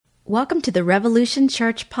Welcome to the Revolution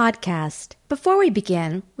Church podcast. Before we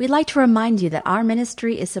begin, we'd like to remind you that our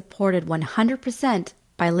ministry is supported 100%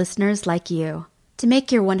 by listeners like you. To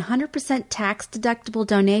make your 100% tax-deductible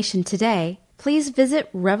donation today, please visit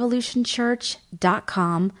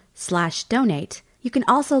revolutionchurch.com/donate. You can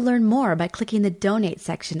also learn more by clicking the donate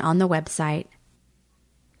section on the website.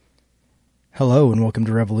 Hello and welcome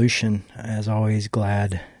to Revolution. As always,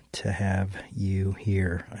 glad to have you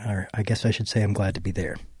here. Or I guess I should say I'm glad to be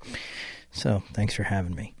there. So thanks for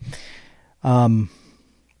having me. Didn't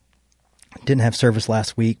have service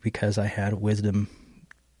last week because I had wisdom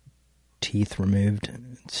teeth removed.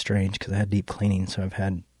 It's strange because I had deep cleaning, so I've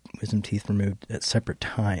had wisdom teeth removed at separate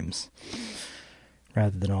times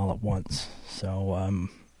rather than all at once. So,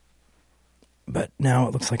 but now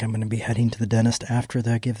it looks like I'm going to be heading to the dentist after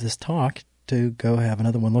I give this talk to go have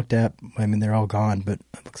another one looked at. I mean, they're all gone, but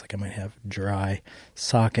it looks like I might have dry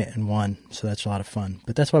socket in one, so that's a lot of fun.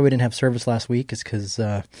 But that's why we didn't have service last week, is because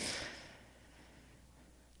I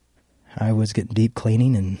was getting deep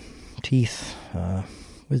cleaning and teeth,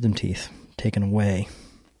 wisdom teeth, taken away,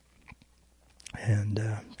 and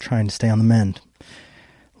trying to stay on the mend,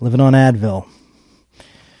 living on Advil.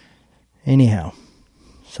 Anyhow,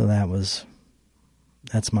 so that's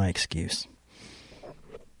my excuse.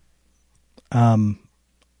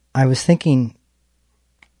 I was thinking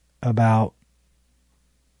about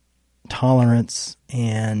tolerance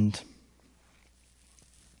and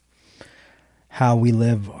how we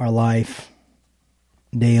live our life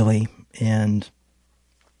daily, and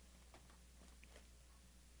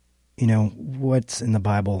what's in the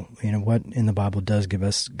Bible, what in the Bible does give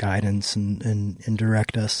us guidance and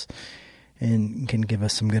direct us and can give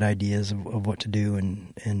us some good ideas of what to do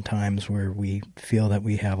in times where we feel that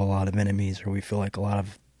we have a lot of enemies or we feel like a lot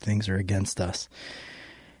of things are against us.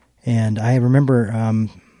 And I remember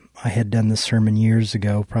I had done this sermon years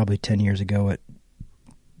ago, probably 10 years ago, at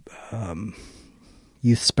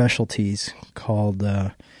Youth Specialties called,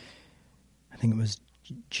 I think it was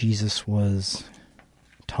Jesus Was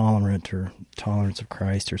Tolerant or Tolerance of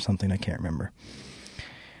Christ or something, I can't remember.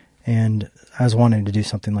 And I was wanting to do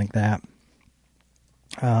something like that.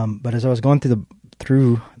 But as I was going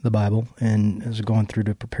through the Bible and as I was going through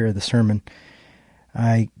to prepare the sermon,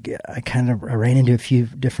 I ran into a few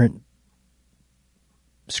different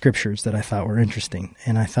scriptures that I thought were interesting,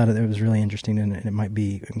 and I thought it was really interesting, and it might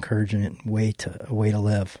be encouraging a way to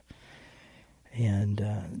live. And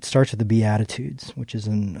it starts with the Beatitudes, which is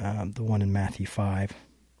in the one in Matthew 5.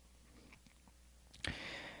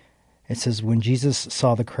 It says, "When Jesus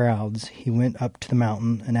saw the crowds, he went up to the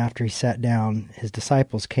mountain, and after he sat down, his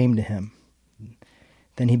disciples came to him.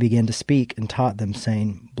 Then he began to speak and taught them,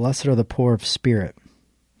 saying, 'Blessed are the poor of spirit,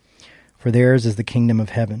 for theirs is the kingdom of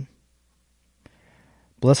heaven.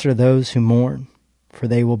 Blessed are those who mourn, for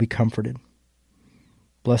they will be comforted.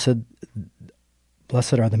 Blessed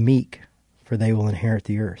are the meek, for they will inherit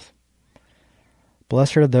the earth.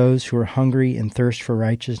 Blessed are those who are hungry and thirst for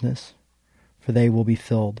righteousness, for they will be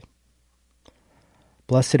filled.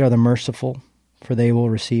 Blessed are the merciful, for they will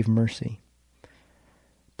receive mercy.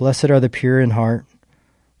 Blessed are the pure in heart,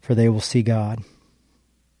 for they will see God.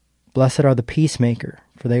 Blessed are the peacemaker,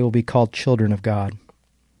 for they will be called children of God.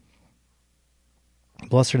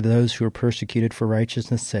 Blessed are those who are persecuted for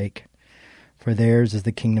righteousness' sake, for theirs is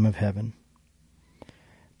the kingdom of heaven.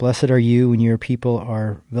 Blessed are you when your people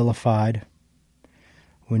are vilified,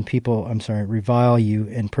 when people, revile you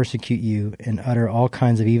and persecute you and utter all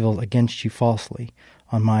kinds of evil against you falsely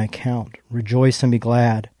on my account. Rejoice and be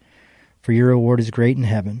glad, for your reward is great in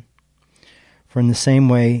heaven. For in the same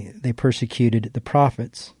way they persecuted the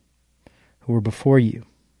prophets who were before you.'"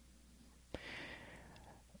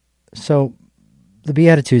 So the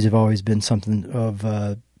Beatitudes have always been something of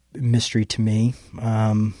a mystery to me.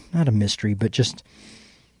 Not a mystery, but just,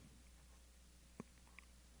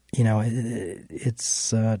 it's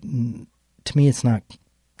to me it's not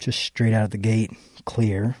just straight out of the gate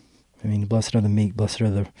clear. I mean, blessed are the meek, blessed are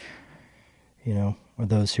the, are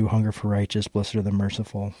those who hunger for righteous, blessed are the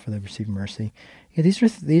merciful, for they receive mercy. Yeah, these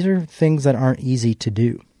are things that aren't easy to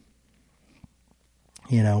do.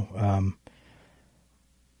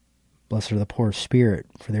 Blessed are the poor of spirit,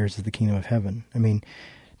 for theirs is the kingdom of heaven. I mean,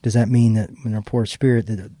 does that mean that when we're poor of spirit,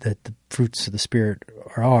 that the fruits of the Spirit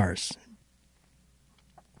are ours?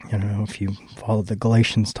 I don't know if you followed the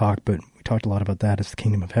Galatians talk, but we talked a lot about that as the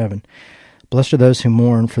kingdom of heaven. Blessed are those who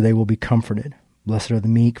mourn, for they will be comforted. Blessed are the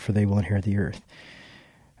meek, for they will inherit the earth.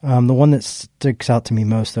 The one that sticks out to me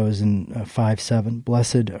most, though, is in 5:7.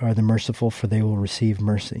 Blessed are the merciful, for they will receive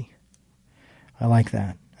mercy. I like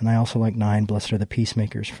that. And I also like 9, blessed are the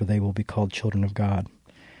peacemakers, for they will be called children of God.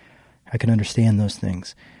 I can understand those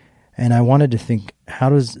things. And I wanted to think, how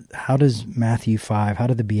does Matthew 5, how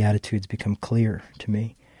do the Beatitudes become clear to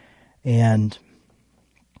me? And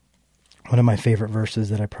one of my favorite verses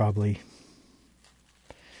that I probably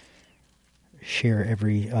share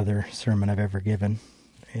every other sermon I've ever given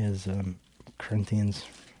is Corinthians.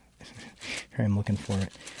 Here I'm looking for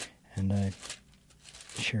it, and I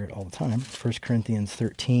share it all the time. 1 Corinthians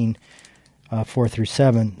 13, 4 through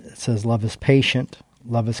 7. It says, "Love is patient.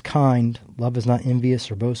 Love is kind. Love is not envious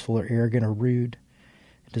or boastful or arrogant or rude.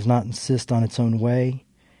 It does not insist on its own way.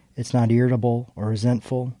 It's not irritable or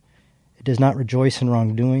resentful. It does not rejoice in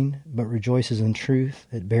wrongdoing, but rejoices in truth.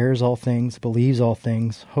 It bears all things, believes all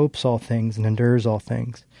things, hopes all things, and endures all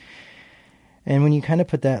things." And when you kind of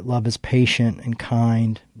put that love is patient and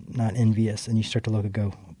kind, not envious, and you start to look and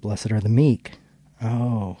go, blessed are the meek.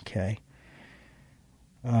 Oh, okay.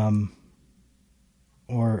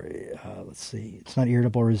 Let's see. It's not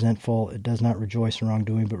irritable or resentful. It does not rejoice in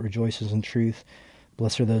wrongdoing, but rejoices in truth.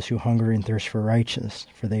 Blessed are those who hunger and thirst for righteousness,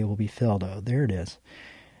 for they will be filled. Oh, there it is.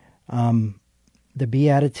 The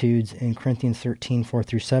Beatitudes in Corinthians 13, 4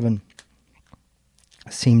 through 7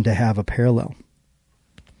 seem to have a parallel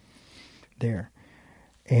there.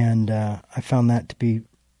 And I found that to be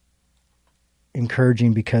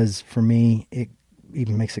encouraging because for me, it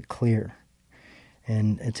even makes it clear.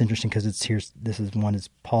 And it's interesting because this is one is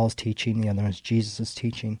Paul's teaching, the other one is Jesus'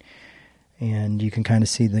 teaching. And you can kind of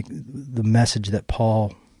see the message that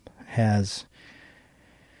Paul has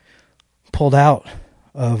pulled out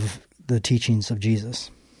of the teachings of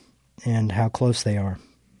Jesus and how close they are.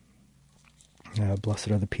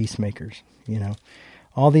 Blessed are the peacemakers,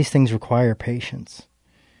 All these things require patience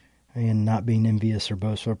and not being envious or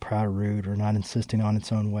boastful or proud or rude or not insisting on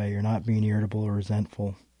its own way or not being irritable or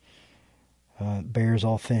resentful. Bears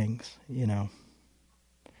all things,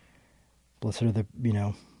 Blessed are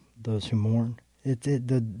those who mourn.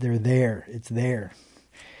 They're there. It's there.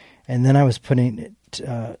 And then I was putting it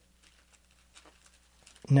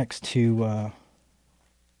next to,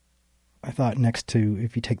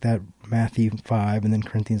 if you take that Matthew 5 and then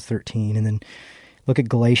Corinthians 13 and then look at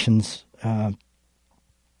Galatians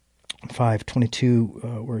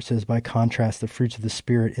 5:22, where it says, by contrast, the fruits of the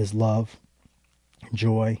Spirit is love,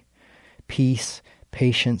 joy, peace,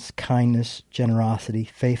 patience, kindness, generosity,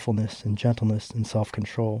 faithfulness, and gentleness, and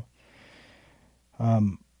self-control.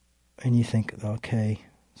 And you think, okay,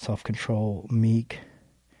 self-control, meek,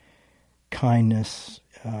 kindness,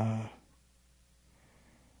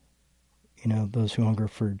 those who hunger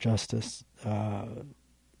for justice,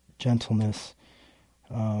 gentleness,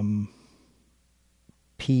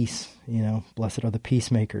 peace, blessed are the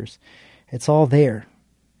peacemakers. It's all there,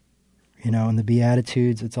 in the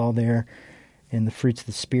Beatitudes, it's all there in the fruits of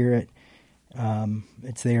the Spirit.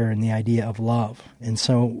 It's there in the idea of love. And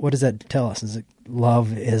so what does that tell us? Is that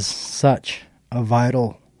love is such a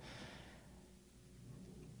vital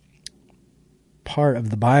part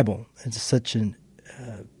of the Bible. It's such an,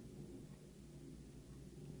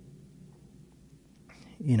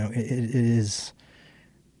 it is,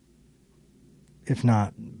 if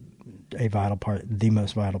not a vital part, the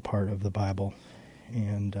most vital part of the Bible.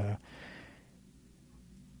 And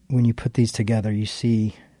when you put these together, you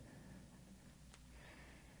see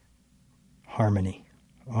harmony.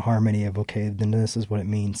 A harmony of, okay, then this is what it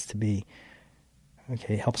means to be,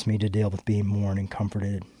 okay, it helps me to deal with being mourned and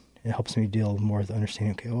comforted. It helps me deal more with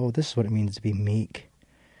understanding, okay, this is what it means to be meek.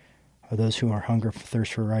 Or those who are hunger for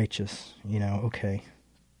thirst for righteous, okay.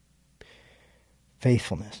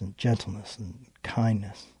 Faithfulness and gentleness and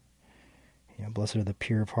kindness. Blessed are the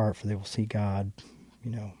pure of heart, for they will see God.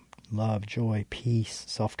 Love, joy, peace,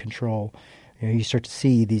 self-control. You start to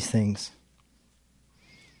see these things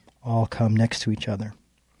all come next to each other.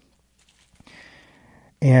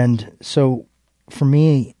 And so for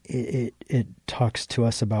me, it talks to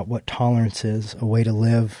us about what tolerance is, a way to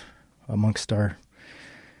live amongst our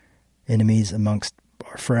enemies, amongst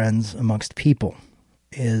our friends, amongst people,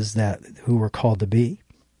 is that who we're called to be.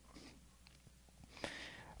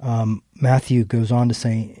 Matthew goes on to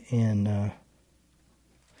say in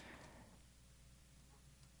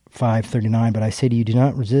 5:39, but I say to you, do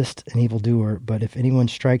not resist an evildoer, but if anyone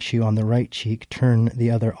strikes you on the right cheek, turn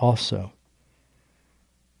the other also.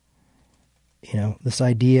 This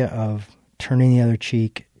idea of turning the other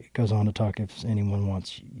cheek, it goes on to talk if anyone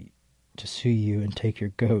wants to sue you and take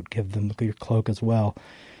your goat, give them your cloak as well.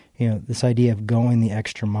 This idea of going the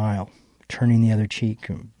extra mile, turning the other cheek.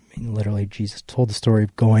 Literally, Jesus told the story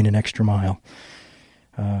of going an extra mile.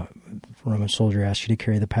 A Roman soldier asks you to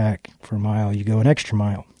carry the pack for a mile, you go an extra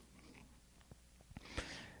mile.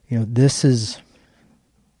 This is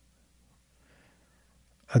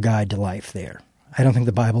a guide to life there. I don't think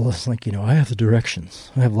the Bible is like, I have the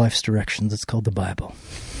directions. I have life's directions. It's called the Bible.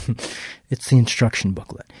 It's the instruction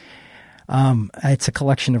booklet. It's a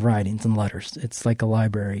collection of writings and letters. It's like a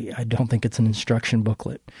library. I don't think it's an instruction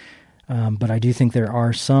booklet. But I do think there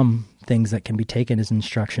are some things that can be taken as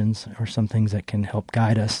instructions, or some things that can help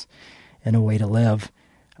guide us in a way to live,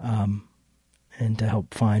 and to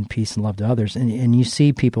help find peace and love to others. And you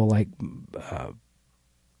see people like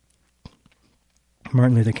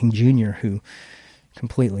Martin Luther King Jr., who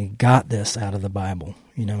completely got this out of the Bible,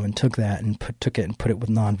 and took that and took it and put it with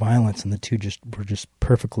nonviolence, and the two just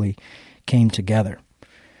perfectly came together.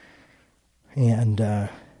 And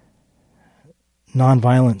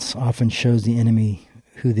nonviolence often shows the enemy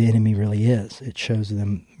who the enemy really is. It shows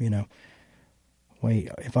them, wait,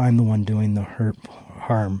 if I'm the one doing the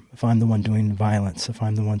harm, if I'm the one doing the violence, if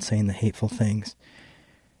I'm the one saying the hateful things,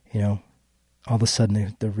 all of a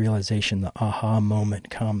sudden the realization, the aha moment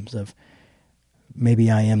comes of,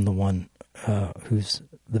 maybe I am the one who's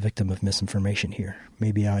the victim of misinformation here.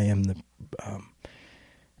 Maybe I am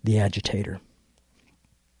the agitator.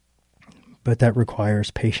 But that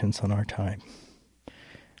requires patience on our time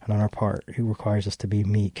and on our part. It requires us to be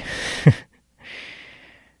meek,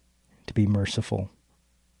 to be merciful,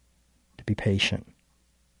 to be patient.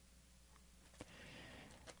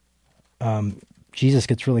 Jesus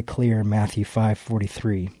gets really clear in Matthew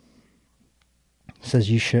 5:43. It says,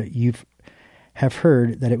 "You have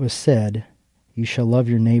heard that it was said, you shall love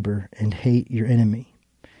your neighbor and hate your enemy."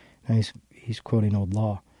 Now he's quoting old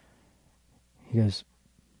law. He goes,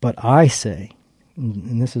 "But I say,"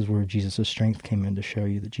 and this is where Jesus' strength came in to show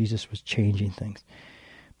you that Jesus was changing things.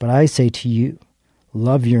 "But I say to you,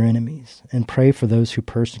 love your enemies and pray for those who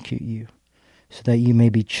persecute you, so that you may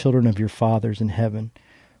be children of your fathers in heaven.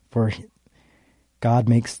 For God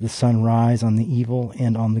makes the sun rise on the evil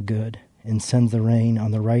and on the good, and sends the rain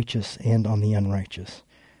on the righteous and on the unrighteous.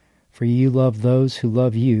 For you love those who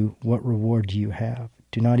love you, what reward do you have?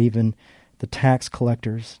 Do not even the tax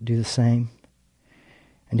collectors do the same?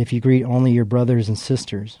 And if you greet only your brothers and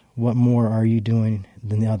sisters, what more are you doing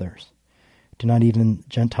than the others? Do not even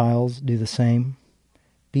Gentiles do the same?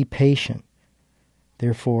 Be patient,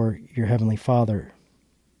 therefore your heavenly Father,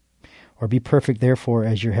 or be perfect, therefore,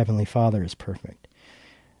 as your heavenly Father is perfect."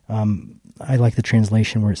 I like the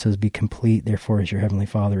translation where it says, "Be complete, therefore, as your heavenly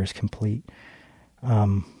Father is complete."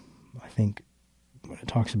 I think when it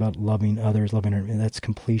talks about loving others, that's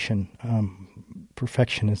completion.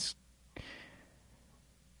 Perfection has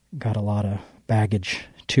got a lot of baggage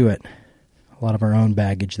to it, a lot of our own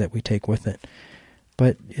baggage that we take with it.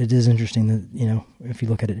 But it is interesting that, if you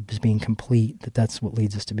look at it as being complete, that's what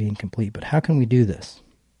leads us to being complete. But how can we do this?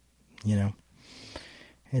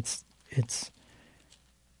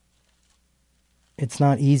 It's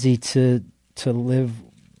not easy to live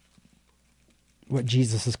what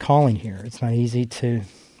Jesus is calling here. It's not easy to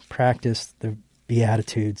practice the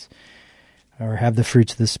Beatitudes or have the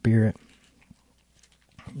fruits of the Spirit.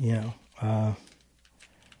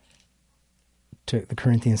 To the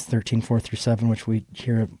Corinthians 13:4-7, which we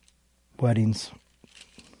hear at weddings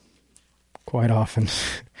quite often.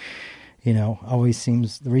 Always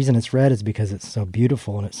seems, the reason it's read is because it's so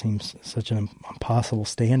beautiful and it seems such an impossible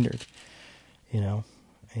standard,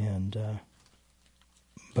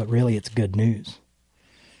 but really it's good news.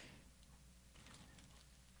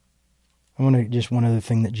 I want to just one other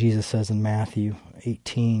thing that Jesus says in Matthew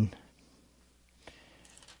 18.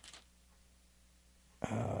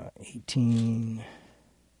 18,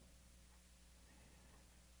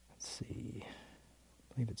 let's see,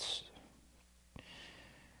 I believe it's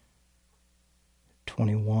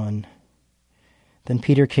 21. Then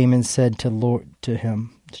Peter came and said to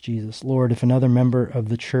Jesus, "Lord, if another member of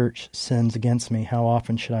the church sins against me, how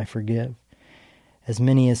often should I forgive? As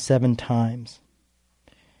many as 7 times.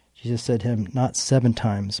 Jesus said to him, "Not 7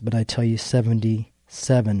 times, but I tell you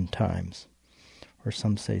 77 times. Or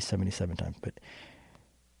some say 77 times, but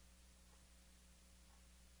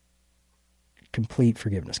complete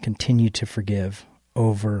forgiveness. Continue to forgive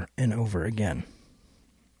over and over again.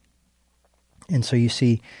 And so you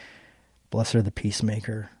see, blessed are the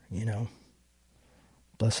peacemaker,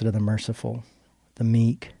 blessed are the merciful, the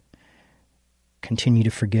meek, continue to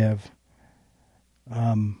forgive.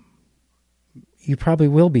 You probably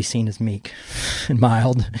will be seen as meek and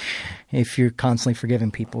mild if you're constantly forgiving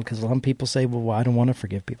people, because a lot of people say, well, I don't want to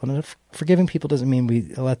forgive people. And forgiving people doesn't mean we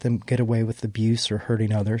let them get away with abuse or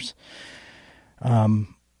hurting others. I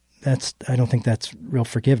don't think that's real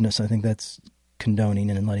forgiveness. I think that's condoning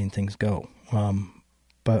and letting things go.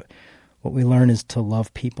 But what we learn is to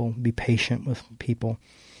love people, be patient with people,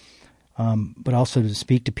 but also to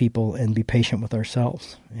speak to people and be patient with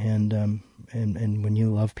ourselves. And when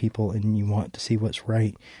you love people and you want to see what's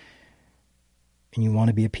right, and you want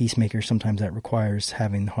to be a peacemaker, sometimes that requires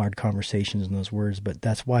having hard conversations in those words. But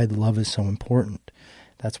that's why the love is so important.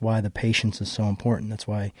 That's why the patience is so important. That's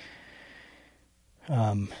why,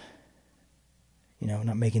 not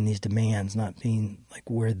making these demands, not being like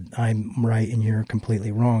where I'm right and you're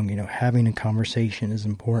completely wrong. Having a conversation is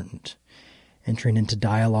important. Entering into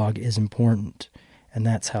dialogue is important. And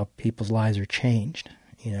that's how people's lives are changed.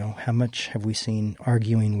 How much have we seen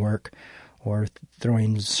arguing work or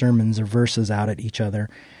throwing sermons or verses out at each other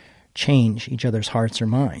change each other's hearts or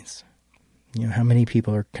minds? How many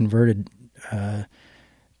people are converted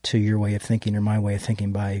to your way of thinking or my way of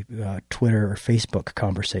thinking by Twitter or Facebook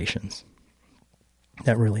conversations?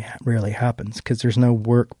 That really rarely happens because there's no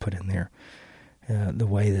work put in there. The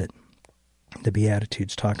way that the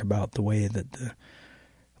Beatitudes talk about, the way that the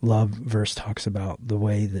love verse talks about, the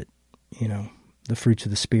way that, the fruits of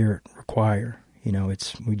the Spirit require. We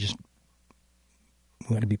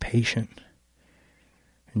want to be patient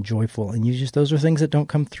and joyful. And those are things that don't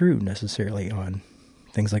come through necessarily on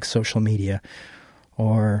things like social media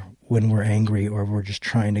or when we're angry or we're just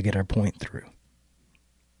trying to get our point through.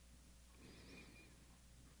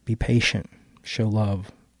 Be patient, show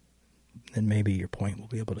love, then maybe your point will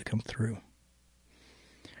be able to come through.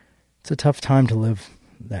 It's a tough time to live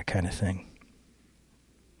that kind of thing.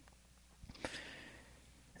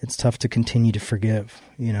 It's tough to continue to forgive,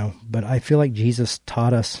 but I feel like Jesus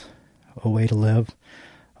taught us a way to live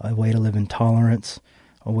in tolerance,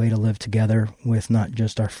 a way to live together with not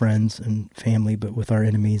just our friends and family, but with our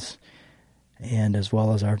enemies, and as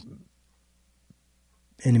well as our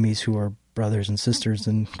enemies who are brothers and sisters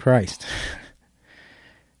in Christ.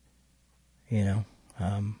 We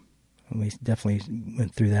definitely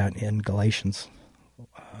went through that in Galatians,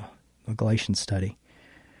 the Galatians study.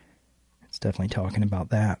 It's definitely talking about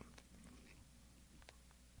that.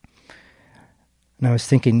 And I was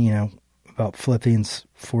thinking, about Philippians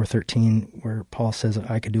 4:13, where Paul says,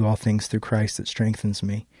 I could do all things through Christ that strengthens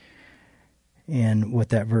me, and what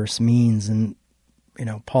that verse means. And,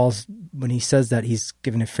 Paul's, when he says that, he's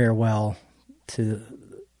giving a farewell to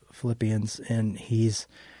Philippians, and he's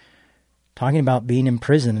talking about being in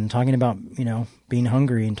prison and talking about, being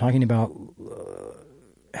hungry and talking about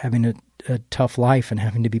having a tough life and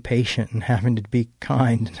having to be patient and having to be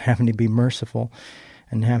kind and having to be merciful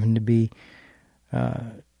and having to be,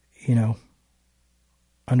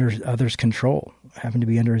 under others' control, having to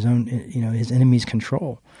be under his own, his enemy's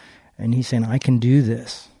control. And he's saying, I can do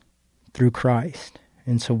this through Christ.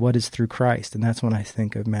 And so what is through Christ? And that's when I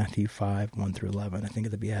think of Matthew 5:1-11. I think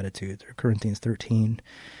of the Beatitudes, or Corinthians 13,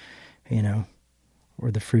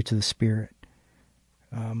 or the fruits of the Spirit,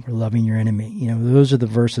 or loving your enemy. Those are the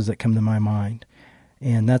verses that come to my mind.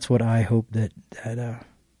 And that's what I hope that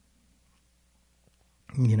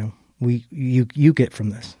you get from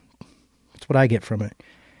this. That's what I get from it.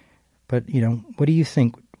 But, what do you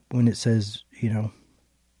think when it says,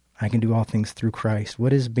 I can do all things through Christ? What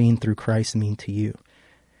does being through Christ mean to you?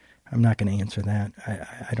 I'm not going to answer that.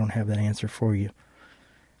 I don't have that answer for you.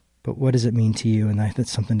 But what does it mean to you? And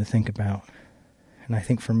that's something to think about. And I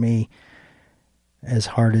think for me, as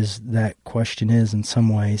hard as that question is in some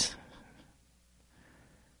ways,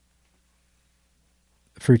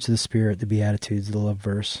 fruits of the Spirit, the Beatitudes, the love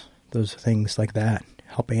verse, those things like that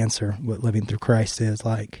help answer what living through Christ is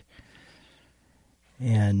like.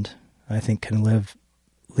 And I think can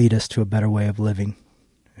lead us to a better way of living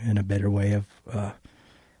and a better way of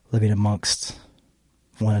living amongst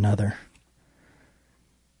one another.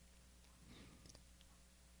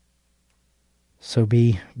 So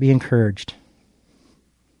be encouraged.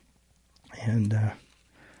 And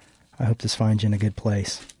I hope this finds you in a good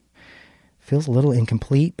place. Feels a little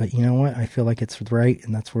incomplete, but you know what? I feel like it's right,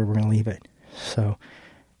 and that's where we're going to leave it. So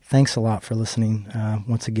thanks a lot for listening.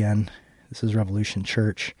 Once again, this is Revolution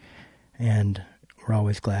Church, and we're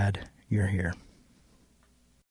always glad you're here.